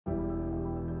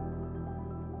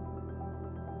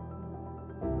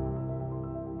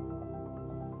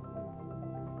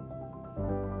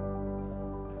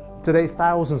Today,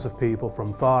 thousands of people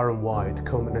from far and wide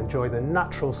come and enjoy the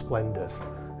natural splendours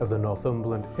of the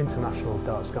Northumberland International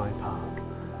Dark Sky Park.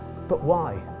 But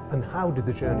why and how did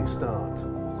the journey start?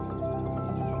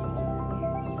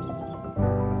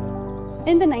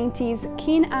 In the 90s,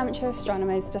 keen amateur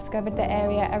astronomers discovered the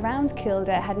area around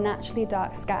Kielder had naturally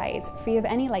dark skies, free of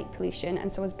any light pollution,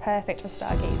 and so was perfect for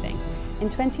stargazing. In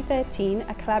 2013,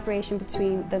 a collaboration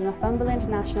between the Northumberland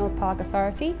National Park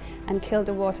Authority and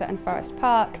Kielder Water Forest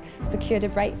Park secured a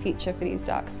bright future for these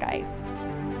dark skies.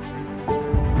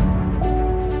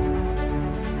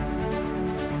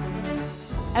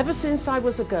 Ever since I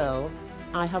was a girl,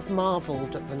 I have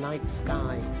marvelled at the night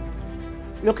sky,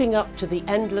 looking up to the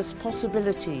endless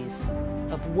possibilities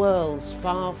of worlds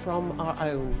far from our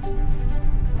own.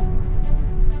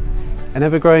 An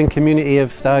ever-growing community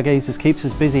of stargazers keeps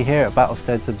us busy here at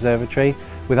Battlestead's Observatory.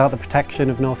 Without the protection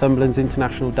of Northumberland's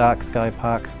International Dark Sky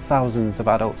Park, thousands of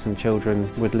adults and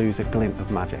children would lose a glint of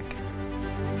magic.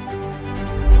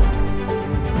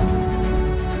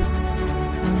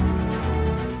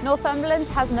 Northumberland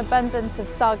has an abundance of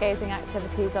stargazing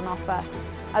activities on offer.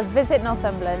 As Visit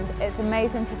Northumberland, it's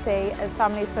amazing to see as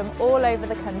families from all over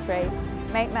the country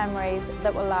make memories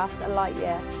that will last a light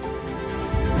year.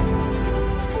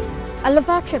 I love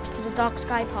our trips to the Dark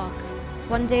Sky Park.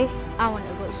 One day, I want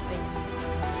to go to space.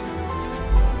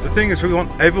 The thing is, we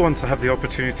want everyone to have the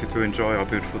opportunity to enjoy our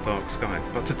beautiful dark sky.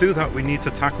 But to do that, we need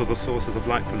to tackle the sources of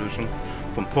light pollution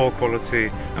from poor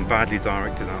quality and badly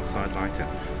directed outside lighting.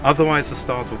 Otherwise, the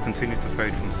stars will continue to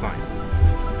fade from sight.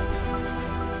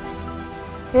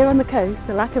 Here on the coast,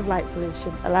 a lack of light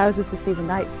pollution allows us to see the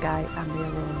night sky and the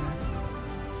aurora.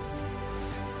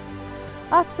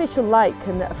 Artificial light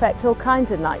can affect all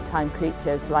kinds of nighttime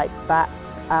creatures like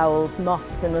bats, owls,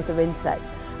 moths and other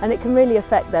insects, and it can really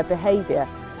affect their behaviour.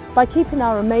 By keeping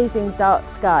our amazing dark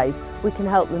skies, we can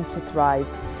help them to thrive.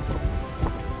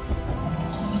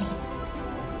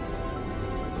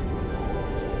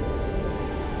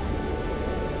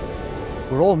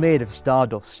 We're all made of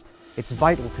stardust. It's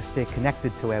vital to stay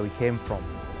connected to where we came from.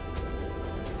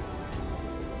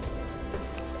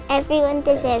 Everyone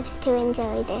deserves to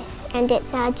enjoy this, and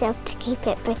it's our job to keep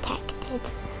it protected.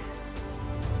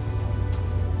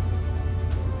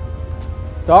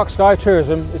 Dark sky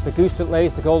tourism is the goose that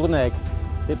lays the golden egg.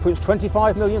 It puts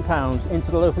 £25 million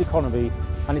into the local economy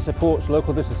and it supports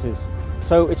local businesses.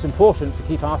 So it's important to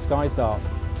keep our skies dark.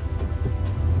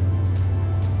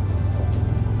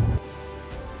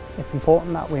 It's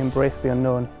important that we embrace the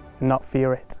unknown and not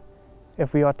fear it.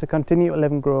 If we are to continue to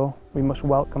live and grow, we must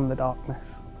welcome the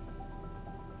darkness.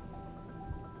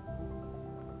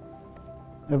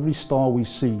 Every star we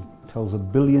see tells a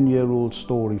billion-year-old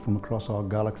story from across our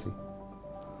galaxy.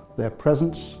 Their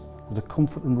presence is a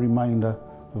comforting reminder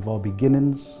of our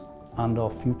beginnings and our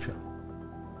future.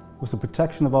 With the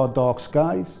protection of our dark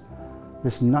skies,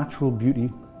 this natural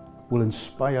beauty will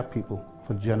inspire people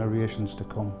for generations to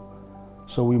come,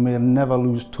 so we may never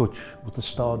lose touch with the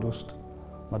stardust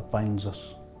that binds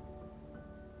us.